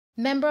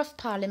Member of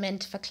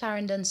Parliament for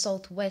Clarendon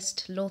South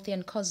West,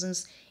 Lothian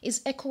Cousins,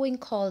 is echoing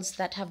calls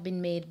that have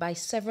been made by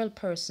several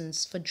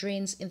persons for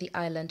drains in the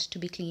island to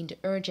be cleaned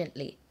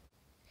urgently.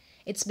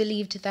 It's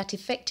believed that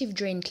effective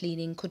drain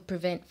cleaning could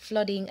prevent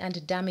flooding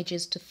and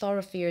damages to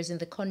thoroughfares in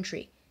the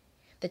country.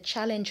 The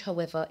challenge,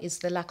 however, is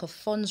the lack of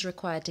funds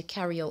required to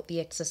carry out the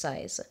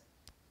exercise.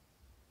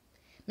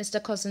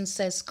 Mr. Cousins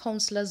says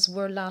councillors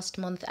were last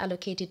month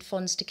allocated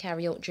funds to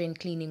carry out drain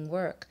cleaning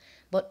work,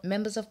 but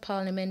members of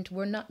Parliament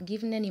were not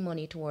given any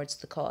money towards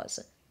the cause.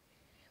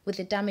 With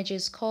the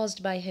damages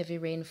caused by heavy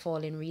rainfall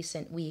in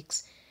recent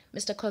weeks,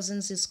 Mr.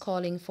 Cousins is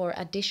calling for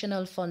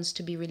additional funds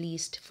to be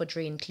released for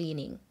drain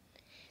cleaning.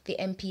 The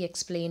MP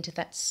explained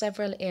that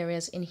several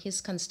areas in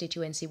his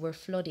constituency were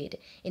flooded,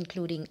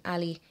 including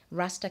Ali,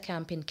 Rasta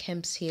Camp in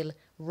Kemps Hill,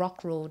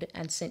 Rock Road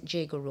and St.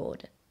 Jago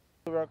Road.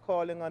 We are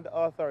calling on the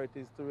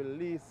authorities to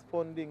release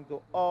funding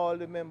to all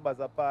the members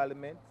of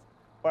Parliament,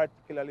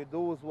 particularly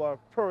those who are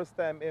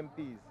first-time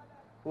MPs,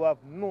 who have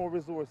no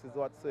resources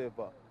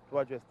whatsoever to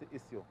address the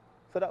issue,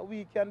 so that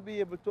we can be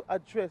able to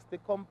address the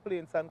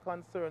complaints and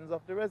concerns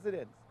of the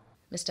residents.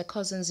 Mr.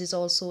 Cousins is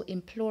also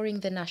imploring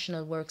the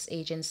National Works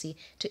Agency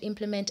to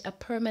implement a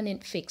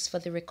permanent fix for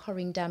the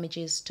recurring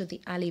damages to the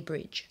Ali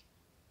Bridge.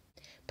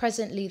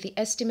 Presently, the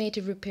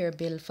estimated repair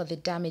bill for the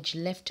damage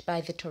left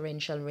by the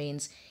torrential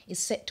rains is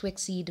set to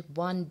exceed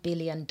 $1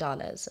 billion.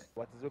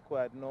 What is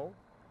required now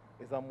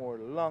is a more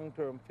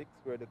long-term fix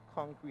where the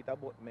concrete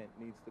abutment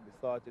needs to be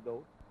sorted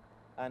out,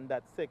 and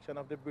that section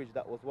of the bridge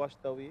that was washed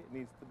away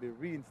needs to be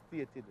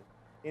reinstated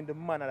in the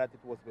manner that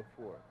it was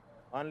before.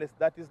 Unless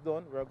that is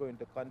done, we're going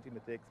to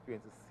continue to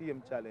experience the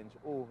same challenge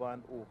over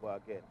and over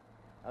again.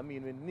 I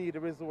mean, we need the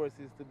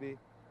resources to be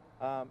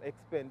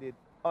expended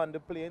on the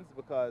plains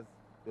because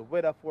the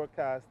weather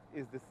forecast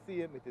is the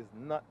same. It is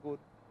not good.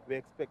 We're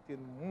expecting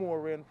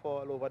more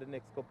rainfall over the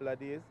next couple of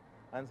days.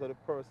 And so the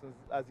persons,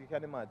 as you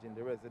can imagine,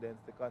 the residents,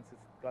 the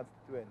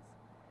constituents,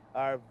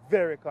 are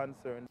very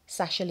concerned.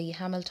 Sasha Lee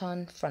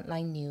Hamilton,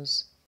 Frontline News.